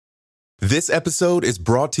This episode is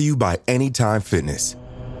brought to you by Anytime Fitness.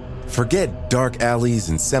 Forget dark alleys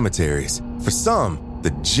and cemeteries. For some,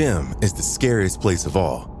 the gym is the scariest place of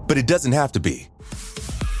all, but it doesn't have to be.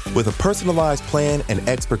 With a personalized plan and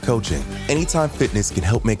expert coaching, Anytime Fitness can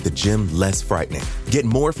help make the gym less frightening. Get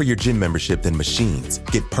more for your gym membership than machines.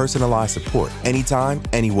 Get personalized support anytime,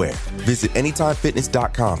 anywhere. Visit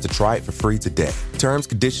AnytimeFitness.com to try it for free today. Terms,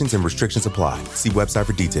 conditions, and restrictions apply. See website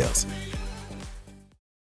for details.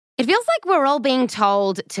 It feels like we're all being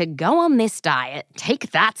told to go on this diet,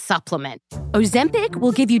 take that supplement. Ozempic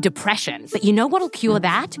will give you depression, but you know what'll cure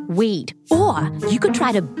that? Weed. Or you could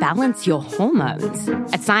try to balance your hormones.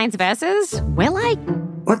 At Science Versus, we're like,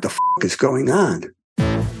 what the f*** is going on?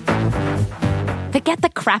 Forget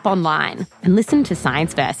the crap online and listen to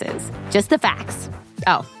Science Versus. Just the facts.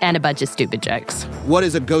 Oh, and a bunch of stupid jokes. What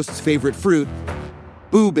is a ghost's favorite fruit?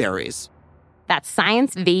 Blueberries. That's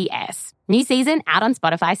Science VS. New season out on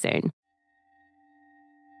Spotify soon.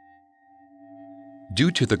 Due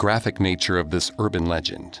to the graphic nature of this urban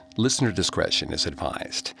legend, listener discretion is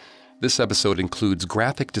advised. This episode includes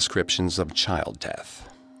graphic descriptions of child death.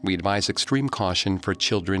 We advise extreme caution for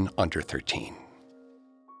children under 13.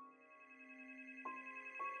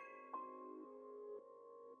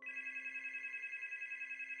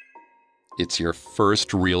 It's your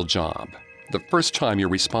first real job. The first time you're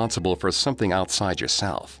responsible for something outside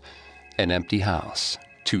yourself. An empty house,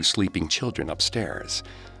 2 sleeping children upstairs.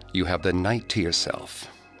 You have the night to yourself.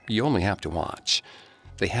 You only have to watch.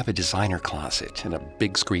 They have a designer closet and a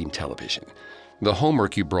big screen television. The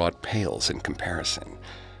homework you brought pales in comparison.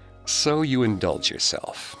 So you indulge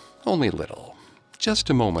yourself, only a little, just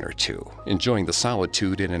a moment or two, enjoying the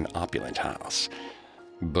solitude in an opulent house.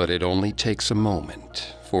 But it only takes a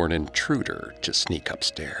moment for an intruder to sneak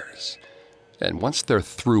upstairs. And once they're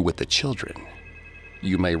through with the children,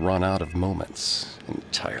 you may run out of moments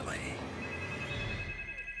entirely.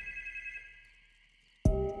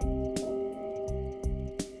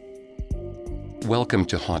 Welcome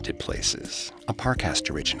to Haunted Places, a Parcast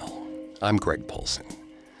original. I'm Greg Polson.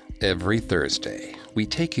 Every Thursday, we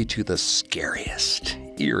take you to the scariest,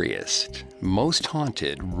 eeriest, most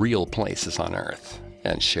haunted real places on Earth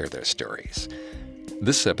and share their stories.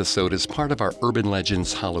 This episode is part of our Urban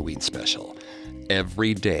Legends Halloween special.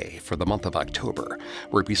 Every day for the month of October,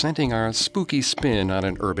 we're presenting our spooky spin on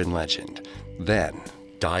an urban legend, then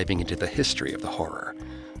diving into the history of the horror.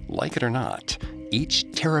 Like it or not,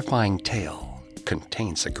 each terrifying tale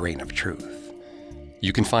contains a grain of truth.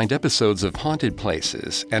 You can find episodes of Haunted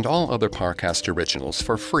Places and all other Parcast originals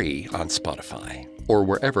for free on Spotify or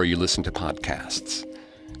wherever you listen to podcasts.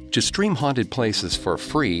 To stream Haunted Places for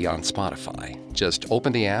free on Spotify, just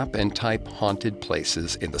open the app and type Haunted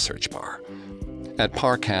Places in the search bar. At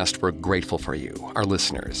Parcast, we're grateful for you, our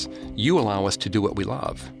listeners. You allow us to do what we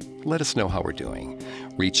love. Let us know how we're doing.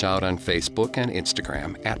 Reach out on Facebook and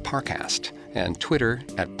Instagram at Parcast and Twitter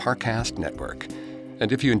at Parcast Network.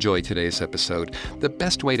 And if you enjoyed today's episode, the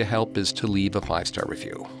best way to help is to leave a 5-star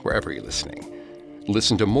review wherever you're listening.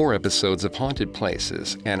 Listen to more episodes of Haunted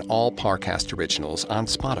Places and all Parcast originals on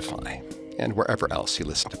Spotify and wherever else you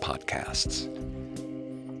listen to podcasts.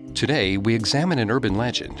 Today, we examine an urban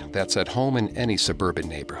legend that's at home in any suburban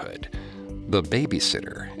neighborhood, the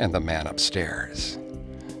babysitter and the man upstairs.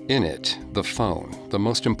 In it, the phone, the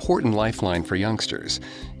most important lifeline for youngsters,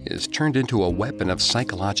 is turned into a weapon of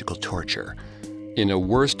psychological torture. In a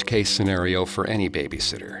worst-case scenario for any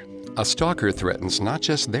babysitter, a stalker threatens not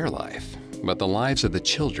just their life, but the lives of the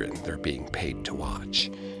children they're being paid to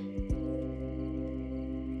watch.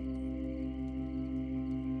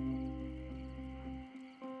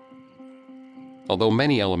 Although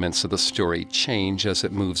many elements of the story change as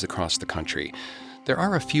it moves across the country, there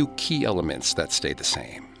are a few key elements that stay the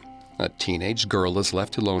same. A teenage girl is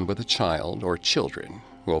left alone with a child or children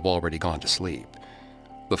who have already gone to sleep.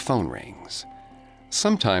 The phone rings.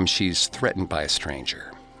 Sometimes she's threatened by a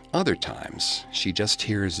stranger. Other times, she just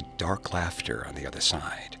hears dark laughter on the other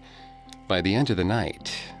side. By the end of the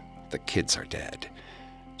night, the kids are dead.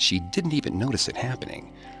 She didn't even notice it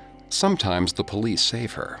happening. Sometimes the police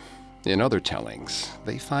save her. In other tellings,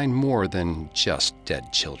 they find more than just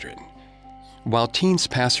dead children. While teens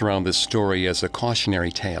pass around this story as a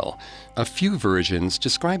cautionary tale, a few versions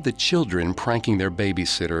describe the children pranking their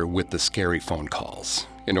babysitter with the scary phone calls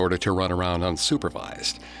in order to run around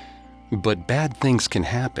unsupervised. But bad things can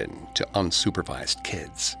happen to unsupervised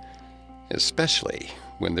kids, especially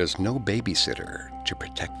when there's no babysitter to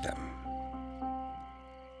protect them.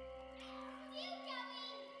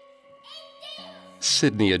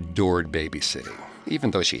 Sydney adored babysitting,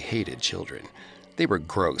 even though she hated children. They were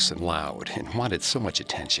gross and loud and wanted so much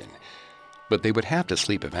attention. But they would have to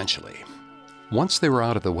sleep eventually. Once they were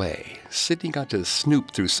out of the way, Sydney got to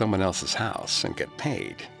snoop through someone else's house and get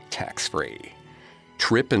paid, tax-free.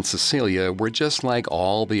 Trip and Cecilia were just like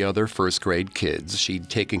all the other first-grade kids she'd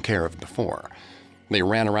taken care of before. They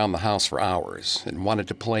ran around the house for hours and wanted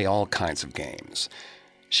to play all kinds of games.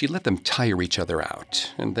 She let them tire each other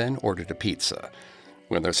out and then ordered a pizza.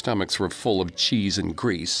 When their stomachs were full of cheese and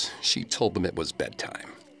grease, she told them it was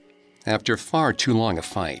bedtime. After far too long a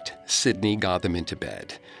fight, Sydney got them into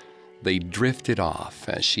bed. They drifted off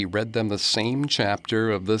as she read them the same chapter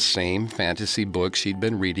of the same fantasy book she'd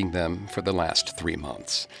been reading them for the last 3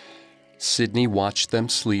 months. Sydney watched them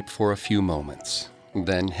sleep for a few moments,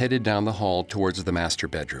 then headed down the hall towards the master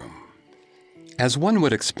bedroom. As one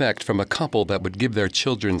would expect from a couple that would give their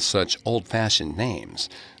children such old-fashioned names,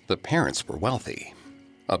 the parents were wealthy,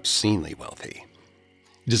 obscenely wealthy.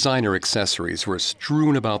 Designer accessories were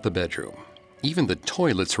strewn about the bedroom. Even the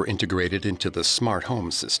toilets were integrated into the smart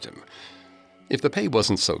home system. If the pay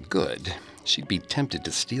wasn't so good, she'd be tempted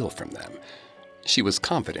to steal from them. She was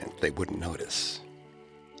confident they wouldn't notice.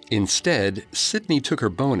 Instead, Sydney took her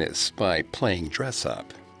bonus by playing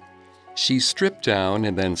dress-up. She stripped down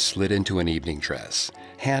and then slid into an evening dress,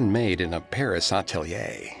 handmade in a Paris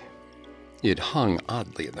atelier. It hung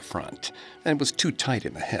oddly in the front and was too tight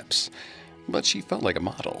in the hips, but she felt like a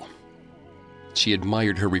model. She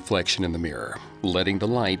admired her reflection in the mirror, letting the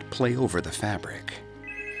light play over the fabric.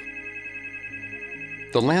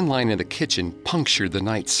 The landline in the kitchen punctured the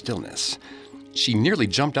night's stillness. She nearly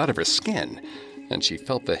jumped out of her skin, and she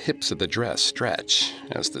felt the hips of the dress stretch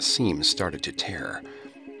as the seams started to tear.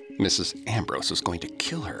 Mrs. Ambrose was going to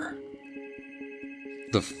kill her.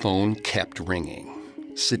 The phone kept ringing.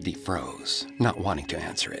 Sydney froze, not wanting to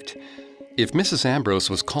answer it. If Mrs. Ambrose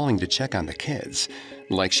was calling to check on the kids,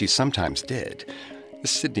 like she sometimes did,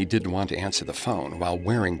 Sydney didn't want to answer the phone while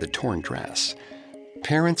wearing the torn dress.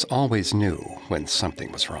 Parents always knew when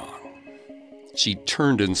something was wrong. She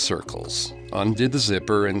turned in circles, undid the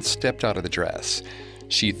zipper, and stepped out of the dress.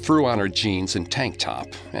 She threw on her jeans and tank top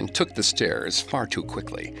and took the stairs far too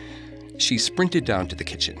quickly. She sprinted down to the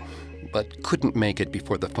kitchen, but couldn't make it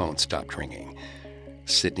before the phone stopped ringing.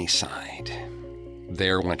 Sydney sighed.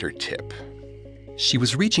 There went her tip. She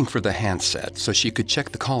was reaching for the handset so she could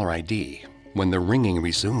check the caller ID when the ringing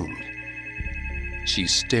resumed. She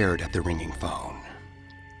stared at the ringing phone.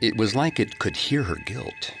 It was like it could hear her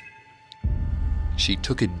guilt. She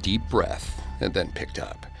took a deep breath and then picked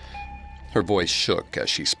up. Her voice shook as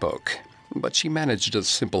she spoke, but she managed a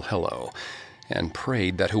simple hello and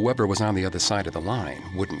prayed that whoever was on the other side of the line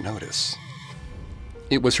wouldn't notice.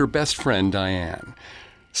 It was her best friend, Diane.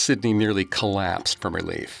 Sydney nearly collapsed from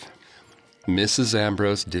relief. Mrs.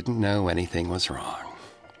 Ambrose didn't know anything was wrong.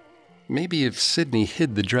 Maybe if Sydney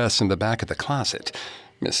hid the dress in the back of the closet,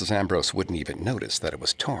 Mrs. Ambrose wouldn't even notice that it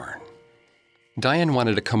was torn. Diane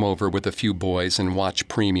wanted to come over with a few boys and watch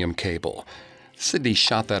premium cable. Sydney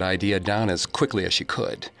shot that idea down as quickly as she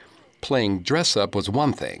could. Playing dress-up was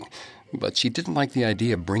one thing, but she didn't like the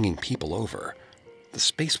idea of bringing people over. The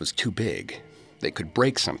space was too big. They could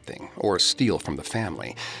break something or steal from the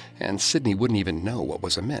family, and Sydney wouldn't even know what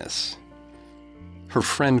was amiss. Her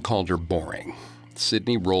friend called her boring.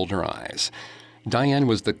 Sydney rolled her eyes. Diane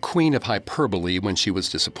was the queen of hyperbole when she was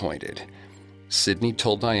disappointed. Sydney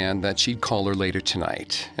told Diane that she'd call her later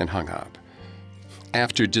tonight and hung up.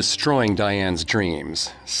 After destroying Diane's dreams,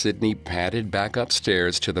 Sydney padded back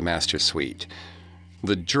upstairs to the master suite.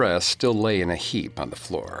 The dress still lay in a heap on the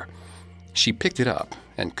floor. She picked it up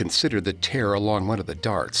and considered the tear along one of the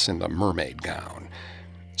darts in the mermaid gown.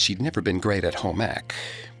 She'd never been great at home ec,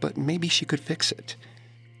 but maybe she could fix it.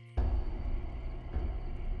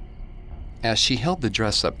 As she held the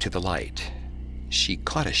dress up to the light, she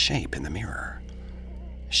caught a shape in the mirror.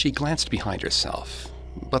 She glanced behind herself,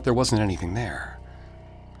 but there wasn't anything there.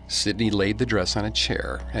 Sydney laid the dress on a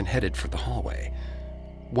chair and headed for the hallway.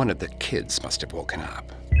 One of the kids must have woken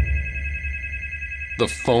up. The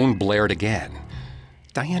phone blared again.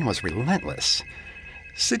 Diane was relentless.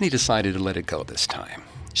 Sydney decided to let it go this time.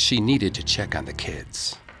 She needed to check on the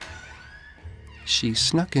kids. She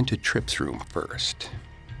snuck into Tripp's room first.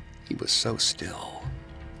 He was so still.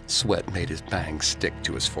 Sweat made his bangs stick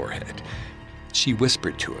to his forehead. She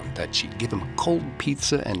whispered to him that she'd give him cold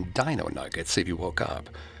pizza and dino nuggets if he woke up.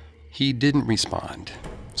 He didn't respond,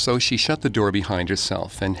 so she shut the door behind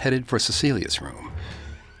herself and headed for Cecilia's room.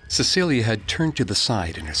 Cecilia had turned to the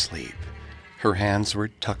side in her sleep. Her hands were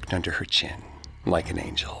tucked under her chin, like an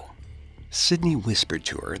angel. Sydney whispered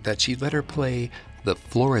to her that she'd let her play "The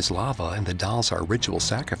Floor is Lava" and "The Dolls Are Ritual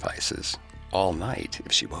Sacrifices" all night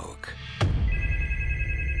if she woke.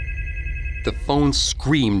 The phone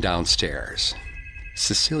screamed downstairs.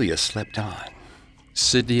 Cecilia slept on,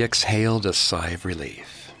 Sydney exhaled a sigh of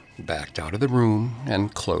relief, backed out of the room,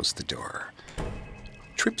 and closed the door.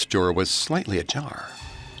 Tripp's door was slightly ajar.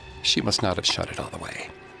 She must not have shut it all the way.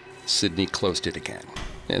 Sydney closed it again,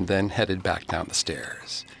 and then headed back down the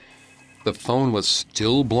stairs. The phone was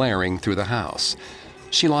still blaring through the house.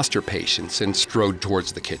 She lost her patience and strode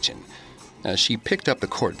towards the kitchen. As she picked up the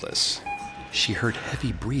cordless, she heard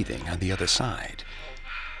heavy breathing on the other side.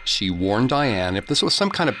 She warned Diane if this was some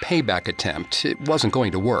kind of payback attempt, it wasn't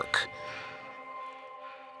going to work.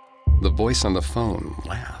 The voice on the phone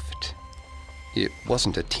laughed. It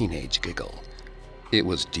wasn't a teenage giggle. It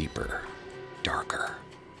was deeper, darker.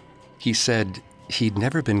 He said he'd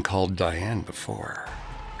never been called Diane before.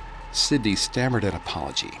 Sydney stammered an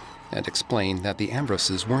apology and explained that the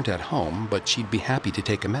Ambroses weren't at home, but she'd be happy to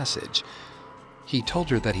take a message. He told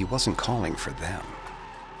her that he wasn't calling for them.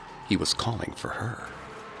 He was calling for her.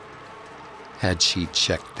 Had she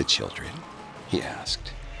checked the children? He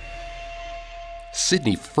asked.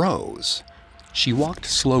 Sydney froze. She walked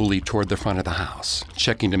slowly toward the front of the house,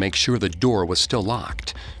 checking to make sure the door was still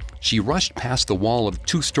locked. She rushed past the wall of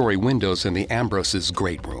 2-story windows in the Ambroses'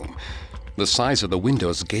 great room. The size of the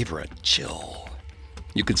windows gave her a chill.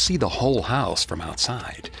 You could see the whole house from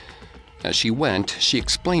outside. As she went, she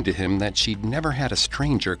explained to him that she'd never had a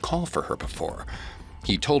stranger call for her before.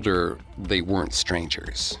 He told her they weren't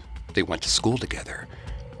strangers. They went to school together.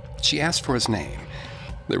 She asked for his name.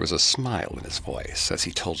 There was a smile in his voice as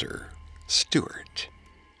he told her, Stuart.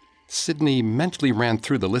 Sydney mentally ran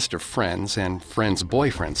through the list of friends and friends'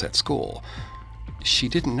 boyfriends at school. She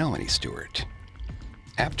didn't know any Stuart.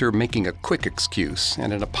 After making a quick excuse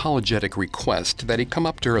and an apologetic request that he come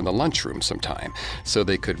up to her in the lunchroom sometime so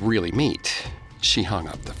they could really meet, she hung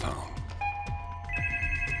up the phone.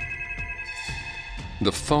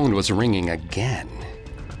 The phone was ringing again.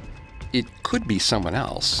 It could be someone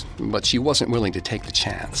else, but she wasn't willing to take the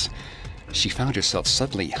chance. She found herself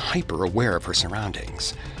suddenly hyper-aware of her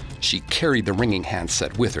surroundings. She carried the ringing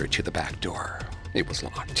handset with her to the back door. It was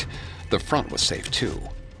locked. The front was safe too,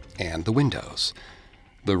 and the windows.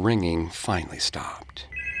 The ringing finally stopped.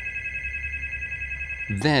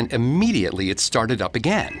 Then immediately it started up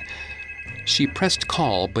again. She pressed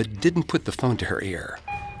call but didn't put the phone to her ear.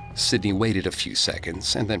 Sydney waited a few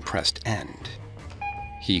seconds and then pressed end.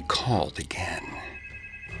 He called again.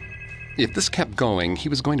 If this kept going, he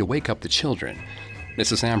was going to wake up the children.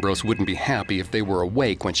 Mrs. Ambrose wouldn't be happy if they were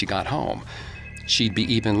awake when she got home. She'd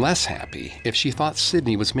be even less happy if she thought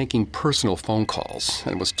Sydney was making personal phone calls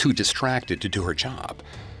and was too distracted to do her job.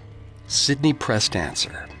 Sydney pressed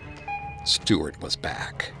answer. Stuart was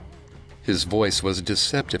back. His voice was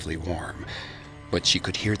deceptively warm, but she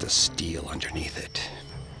could hear the steel underneath it.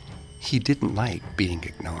 He didn't like being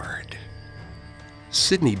ignored.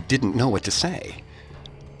 Sydney didn't know what to say.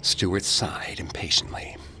 Stuart sighed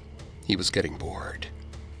impatiently. He was getting bored.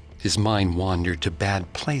 His mind wandered to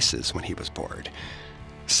bad places when he was bored.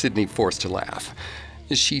 Sydney forced a laugh.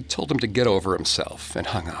 She told him to get over himself and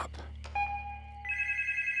hung up.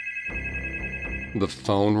 The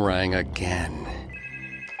phone rang again.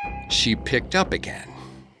 She picked up again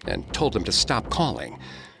and told him to stop calling.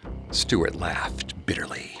 Stuart laughed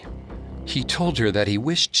bitterly. He told her that he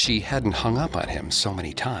wished she hadn't hung up on him so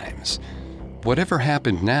many times. Whatever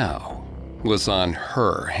happened now was on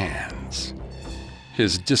her hands.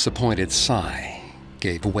 His disappointed sigh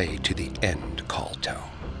gave way to the end call tone.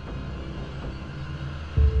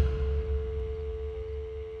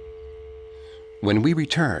 When we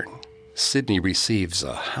return, Sydney receives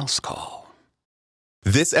a house call.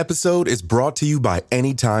 This episode is brought to you by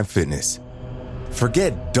Anytime Fitness.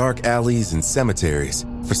 Forget dark alleys and cemeteries.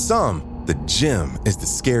 For some, the gym is the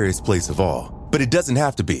scariest place of all, but it doesn't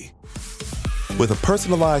have to be. With a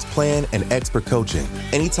personalized plan and expert coaching,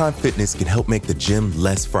 Anytime Fitness can help make the gym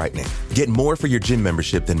less frightening. Get more for your gym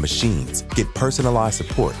membership than machines. Get personalized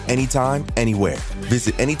support anytime, anywhere.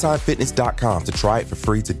 Visit AnytimeFitness.com to try it for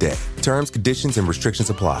free today. Terms, conditions, and restrictions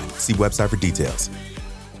apply. See website for details.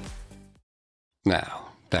 Now,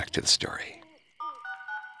 back to the story.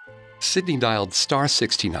 Sydney dialed star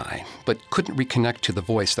 69, but couldn't reconnect to the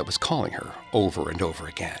voice that was calling her over and over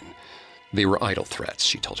again. They were idle threats,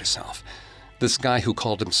 she told herself. This guy who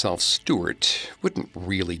called himself Stuart wouldn't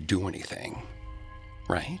really do anything,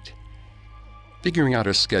 right? Figuring out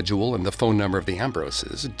her schedule and the phone number of the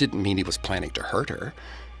Ambroses didn't mean he was planning to hurt her.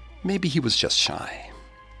 Maybe he was just shy.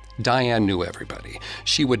 Diane knew everybody.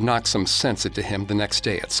 She would knock some sense into him the next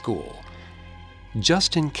day at school.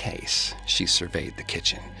 Just in case, she surveyed the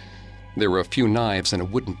kitchen. There were a few knives and a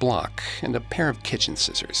wooden block and a pair of kitchen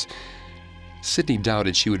scissors. Sydney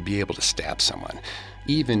doubted she would be able to stab someone,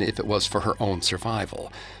 even if it was for her own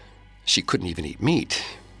survival. She couldn't even eat meat.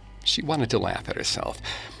 She wanted to laugh at herself.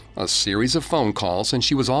 A series of phone calls, and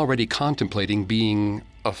she was already contemplating being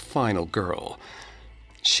a final girl.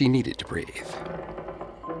 She needed to breathe.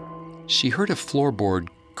 She heard a floorboard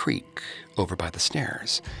creak over by the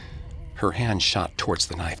stairs. Her hand shot towards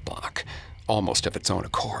the knife block, almost of its own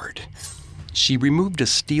accord. She removed a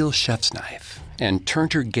steel chef's knife and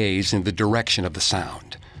turned her gaze in the direction of the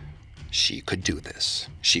sound. She could do this.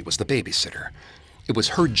 She was the babysitter. It was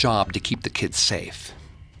her job to keep the kids safe.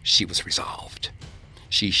 She was resolved.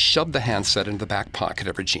 She shoved the handset into the back pocket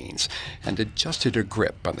of her jeans and adjusted her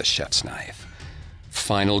grip on the chef's knife.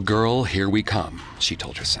 Final girl, here we come, she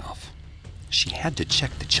told herself. She had to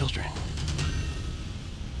check the children.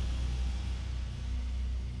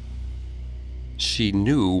 She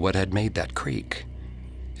knew what had made that creak.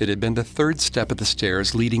 It had been the third step of the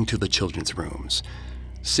stairs leading to the children's rooms.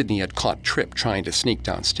 Sydney had caught Tripp trying to sneak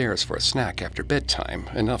downstairs for a snack after bedtime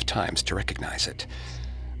enough times to recognize it.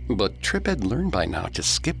 But Tripp had learned by now to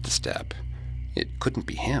skip the step. It couldn't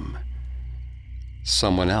be him.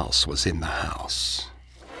 Someone else was in the house.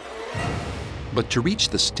 But to reach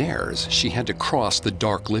the stairs, she had to cross the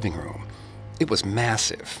dark living room. It was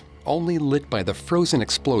massive, only lit by the frozen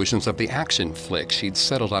explosions of the action flick she'd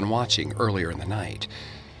settled on watching earlier in the night.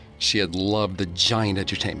 She had loved the giant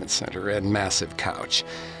entertainment center and massive couch.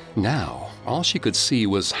 Now, all she could see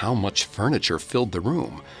was how much furniture filled the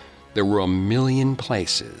room. There were a million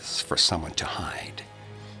places for someone to hide.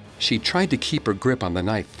 She tried to keep her grip on the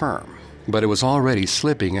knife firm, but it was already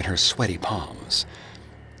slipping in her sweaty palms.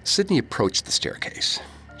 Sydney approached the staircase.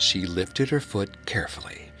 She lifted her foot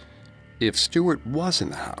carefully. If Stuart was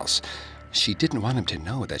in the house, she didn't want him to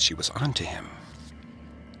know that she was onto him.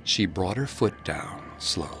 She brought her foot down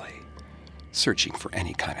slowly, searching for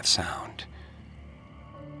any kind of sound.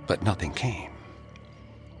 But nothing came.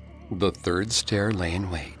 The third stair lay in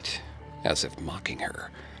wait, as if mocking her.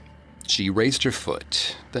 She raised her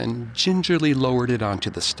foot, then gingerly lowered it onto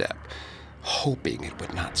the step, hoping it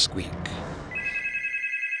would not squeak.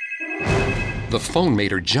 The phone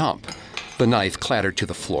made her jump. The knife clattered to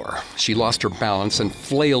the floor. She lost her balance and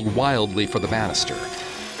flailed wildly for the banister.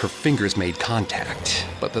 Her fingers made contact,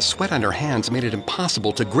 but the sweat on her hands made it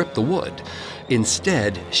impossible to grip the wood.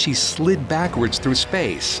 Instead, she slid backwards through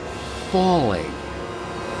space, falling.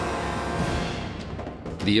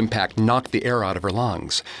 The impact knocked the air out of her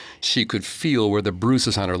lungs. She could feel where the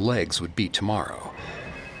bruises on her legs would be tomorrow.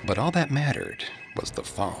 But all that mattered was the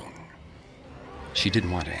phone. She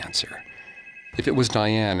didn't want to answer. If it was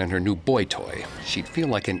Diane and her new boy toy, she'd feel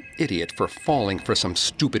like an idiot for falling for some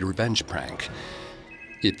stupid revenge prank.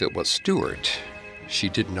 If it was Stuart, she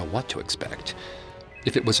didn't know what to expect.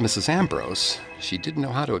 If it was Mrs. Ambrose, she didn't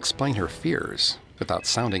know how to explain her fears without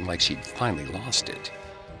sounding like she'd finally lost it.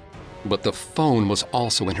 But the phone was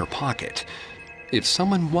also in her pocket. If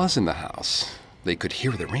someone was in the house, they could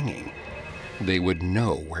hear the ringing. They would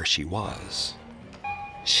know where she was.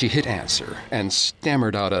 She hit answer and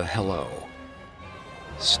stammered out a hello.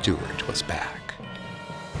 Stuart was back.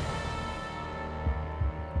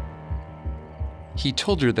 He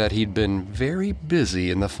told her that he'd been very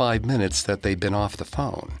busy in the 5 minutes that they'd been off the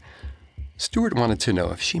phone. Stuart wanted to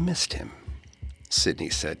know if she missed him.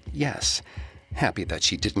 Sydney said yes, happy that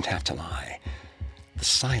she didn't have to lie. The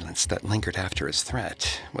silence that lingered after his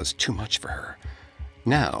threat was too much for her.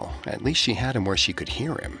 Now, at least she had him where she could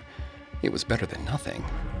hear him. It was better than nothing.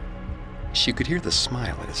 She could hear the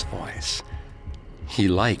smile in his voice. He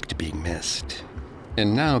liked being missed.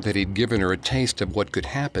 And now that he'd given her a taste of what could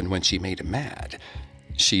happen when she made him mad,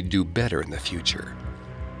 she'd do better in the future.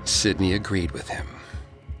 Sydney agreed with him.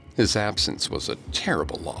 His absence was a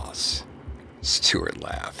terrible loss. Stuart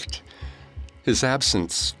laughed. His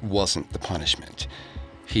absence wasn't the punishment.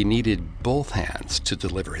 He needed both hands to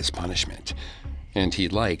deliver his punishment, and he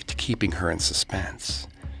liked keeping her in suspense.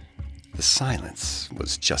 The silence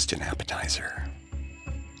was just an appetizer.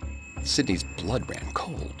 Sydney's blood ran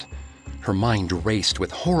cold. Her mind raced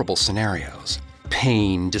with horrible scenarios.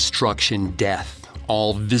 Pain, destruction, death,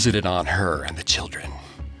 all visited on her and the children.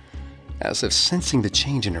 As if sensing the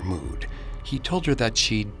change in her mood, he told her that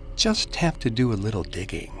she'd just have to do a little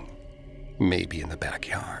digging. Maybe in the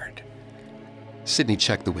backyard. Sydney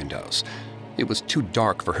checked the windows. It was too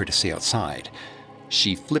dark for her to see outside.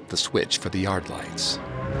 She flipped the switch for the yard lights.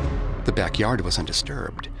 The backyard was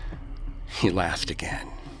undisturbed. He laughed again.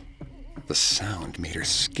 The sound made her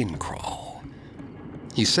skin crawl.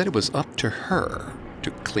 He said it was up to her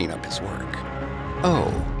to clean up his work.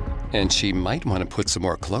 Oh, and she might want to put some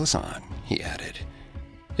more clothes on, he added.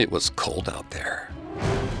 It was cold out there.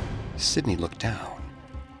 Sydney looked down.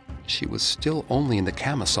 She was still only in the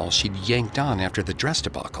camisole she'd yanked on after the dress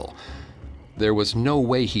debacle. There was no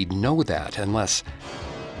way he'd know that unless...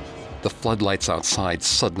 The floodlights outside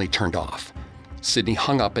suddenly turned off. Sydney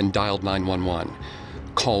hung up and dialed 911.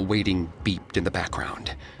 Call waiting beeped in the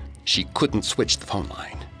background. She couldn't switch the phone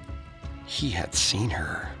line. He had seen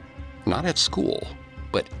her. Not at school,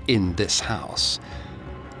 but in this house.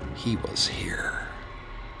 He was here.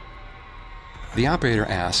 The operator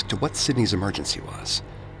asked what Sydney's emergency was.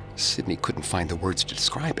 Sydney couldn't find the words to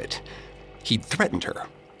describe it. He'd threatened her,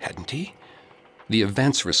 hadn't he? The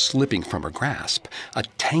events were slipping from her grasp, a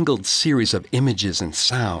tangled series of images and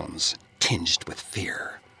sounds, tinged with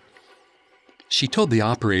fear. She told the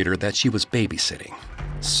operator that she was babysitting.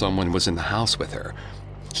 Someone was in the house with her.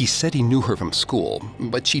 He said he knew her from school,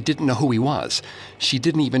 but she didn't know who he was. She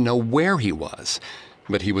didn't even know where he was,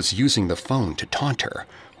 but he was using the phone to taunt her.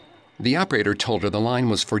 The operator told her the line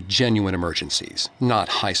was for genuine emergencies, not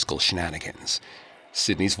high school shenanigans.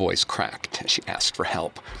 Sydney's voice cracked as she asked for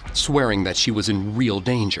help, swearing that she was in real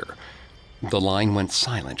danger. The line went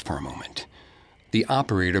silent for a moment. The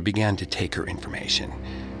operator began to take her information.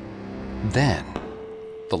 Then,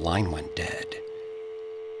 the line went dead.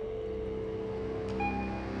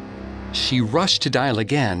 She rushed to dial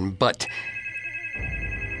again, but...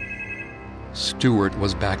 Stewart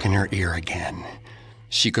was back in her ear again.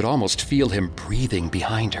 She could almost feel him breathing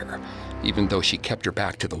behind her, even though she kept her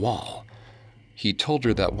back to the wall. He told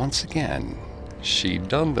her that once again, she'd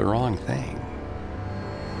done the wrong thing.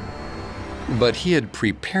 But he had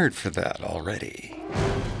prepared for that already.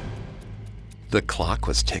 The clock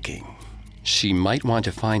was ticking. She might want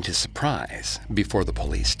to find his surprise before the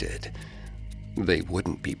police did. They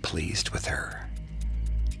wouldn't be pleased with her.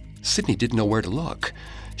 Sydney didn't know where to look.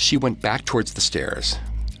 She went back towards the stairs.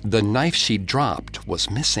 The knife she'd dropped was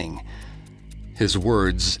missing. His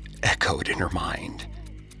words echoed in her mind.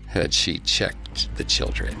 Had she checked the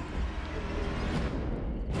children?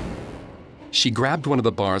 She grabbed one of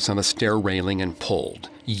the bars on the stair railing and pulled,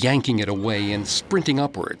 yanking it away and sprinting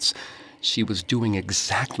upwards. She was doing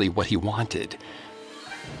exactly what he wanted.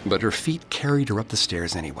 But her feet carried her up the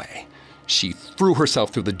stairs anyway. She threw herself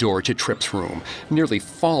through the door to Tripp's room, nearly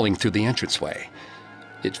falling through the entranceway.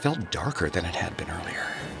 It felt darker than it had been earlier.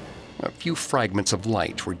 A few fragments of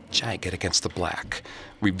light were jagged against the black,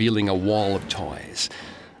 revealing a wall of toys,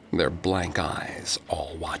 their blank eyes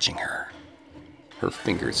all watching her. Her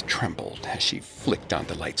fingers trembled as she flicked on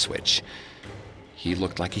the light switch. He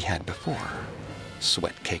looked like he had before.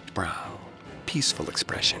 Sweat-caked brow, peaceful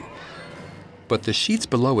expression. But the sheets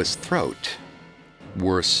below his throat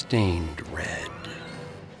were stained red.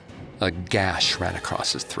 A gash ran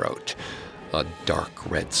across his throat, a dark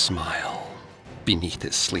red smile beneath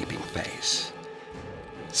his sleeping face.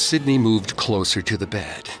 Sydney moved closer to the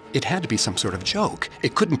bed. It had to be some sort of joke.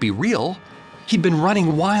 It couldn't be real. He'd been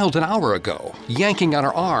running wild an hour ago, yanking on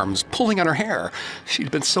her arms, pulling on her hair. She'd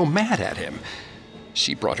been so mad at him.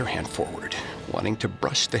 She brought her hand forward, wanting to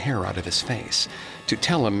brush the hair out of his face, to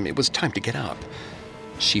tell him it was time to get up.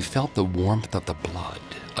 She felt the warmth of the blood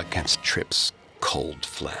against Tripp's cold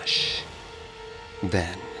flesh.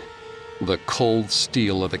 Then, the cold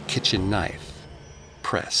steel of a kitchen knife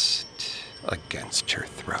pressed against her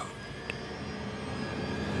throat.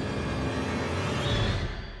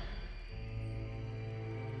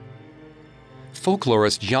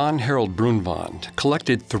 Folklorist Jan Harold Brunvand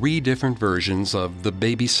collected 3 different versions of The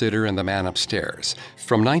Babysitter and the Man Upstairs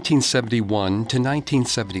from 1971 to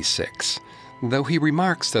 1976, though he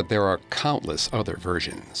remarks that there are countless other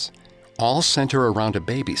versions. All center around a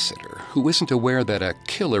babysitter who isn't aware that a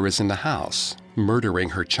killer is in the house, murdering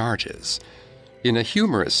her charges. In a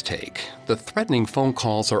humorous take, the threatening phone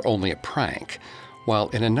calls are only a prank, while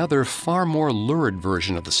in another, far more lurid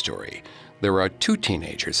version of the story, there are 2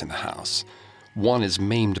 teenagers in the house. One is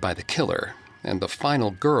maimed by the killer, and the final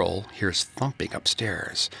girl hears thumping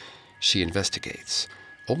upstairs. She investigates,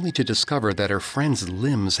 only to discover that her friend's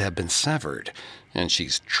limbs have been severed, and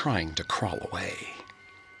she's trying to crawl away.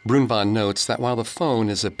 Brunvand notes that while the phone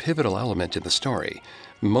is a pivotal element in the story,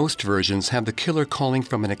 most versions have the killer calling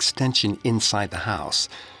from an extension inside the house,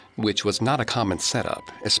 which was not a common setup,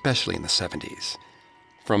 especially in the 70s.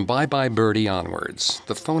 From Bye Bye Birdie onwards,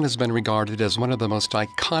 the phone has been regarded as one of the most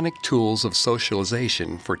iconic tools of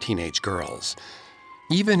socialization for teenage girls.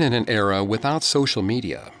 Even in an era without social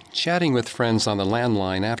media, chatting with friends on the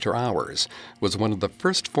landline after hours was one of the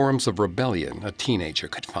first forms of rebellion a teenager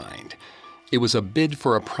could find. It was a bid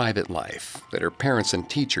for a private life that her parents and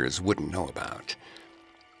teachers wouldn't know about.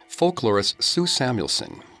 Folklorist Sue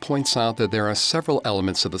Samuelson points out that there are several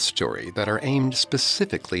elements of the story that are aimed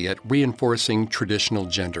specifically at reinforcing traditional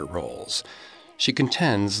gender roles. She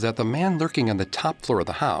contends that the man lurking on the top floor of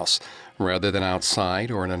the house, rather than outside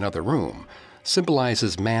or in another room,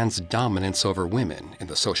 symbolizes man's dominance over women in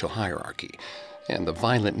the social hierarchy and the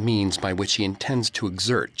violent means by which he intends to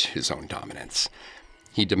exert his own dominance.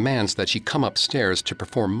 He demands that she come upstairs to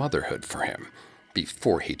perform motherhood for him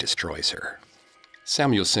before he destroys her.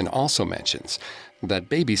 Samuelson also mentions that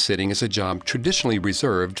babysitting is a job traditionally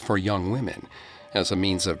reserved for young women as a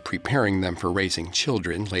means of preparing them for raising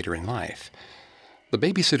children later in life. The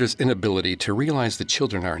babysitter's inability to realize the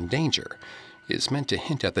children are in danger is meant to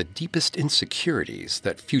hint at the deepest insecurities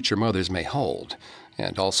that future mothers may hold,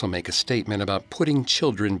 and also make a statement about putting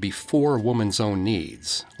children before a woman's own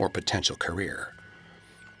needs or potential career.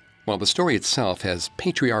 While the story itself has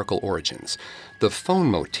patriarchal origins, the phone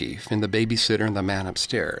motif in The Babysitter and the Man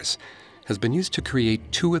Upstairs has been used to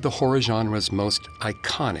create two of the horror genre's most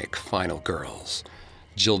iconic final girls: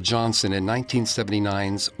 Jill Johnson in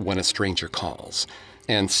 1979's When a Stranger Calls,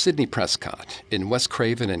 and Sidney Prescott in Wes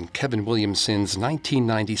Craven and Kevin Williamson's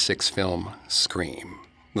 1996 film Scream.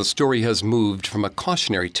 The story has moved from a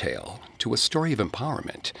cautionary tale to a story of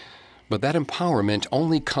empowerment, but that empowerment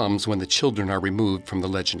only comes when the children are removed from the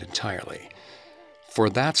legend entirely. For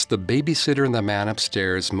that's The Babysitter and the Man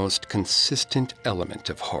Upstairs' most consistent element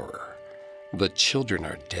of horror. The children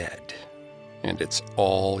are dead, and it's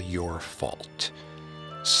all your fault.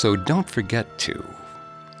 So don't forget to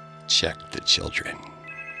check the children.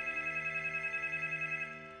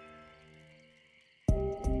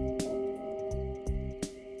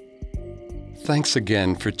 Thanks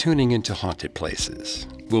again for tuning into Haunted Places.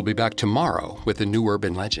 We'll be back tomorrow with a new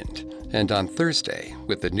urban legend, and on Thursday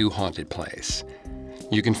with a new haunted place.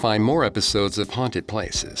 You can find more episodes of Haunted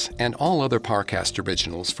Places and all other Parcast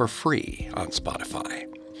originals for free on Spotify.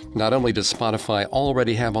 Not only does Spotify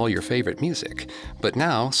already have all your favorite music, but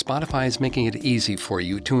now Spotify is making it easy for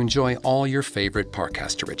you to enjoy all your favorite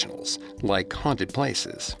Parcast originals, like Haunted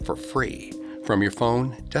Places, for free from your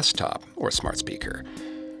phone, desktop, or smart speaker.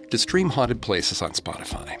 To stream Haunted Places on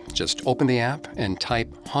Spotify, just open the app and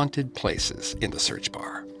type Haunted Places in the search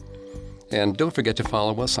bar. And don't forget to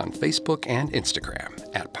follow us on Facebook and Instagram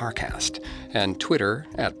at Parcast, and Twitter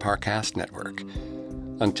at Parcast Network.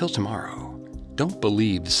 Until tomorrow, don't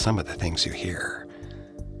believe some of the things you hear.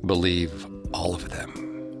 Believe all of them.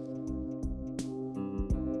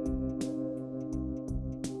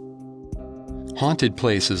 Haunted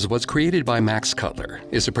Places was created by Max Cutler,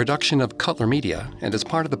 is a production of Cutler Media, and is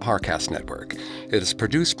part of the Parcast Network. It is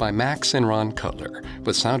produced by Max and Ron Cutler,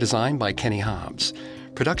 with sound design by Kenny Hobbs.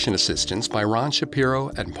 Production assistance by Ron Shapiro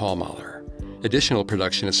and Paul Mahler. Additional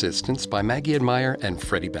production assistance by Maggie Admire and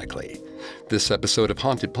Freddie Beckley. This episode of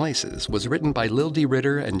Haunted Places was written by Lil D.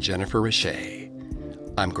 Ritter and Jennifer Richey.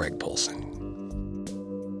 I'm Greg Polson.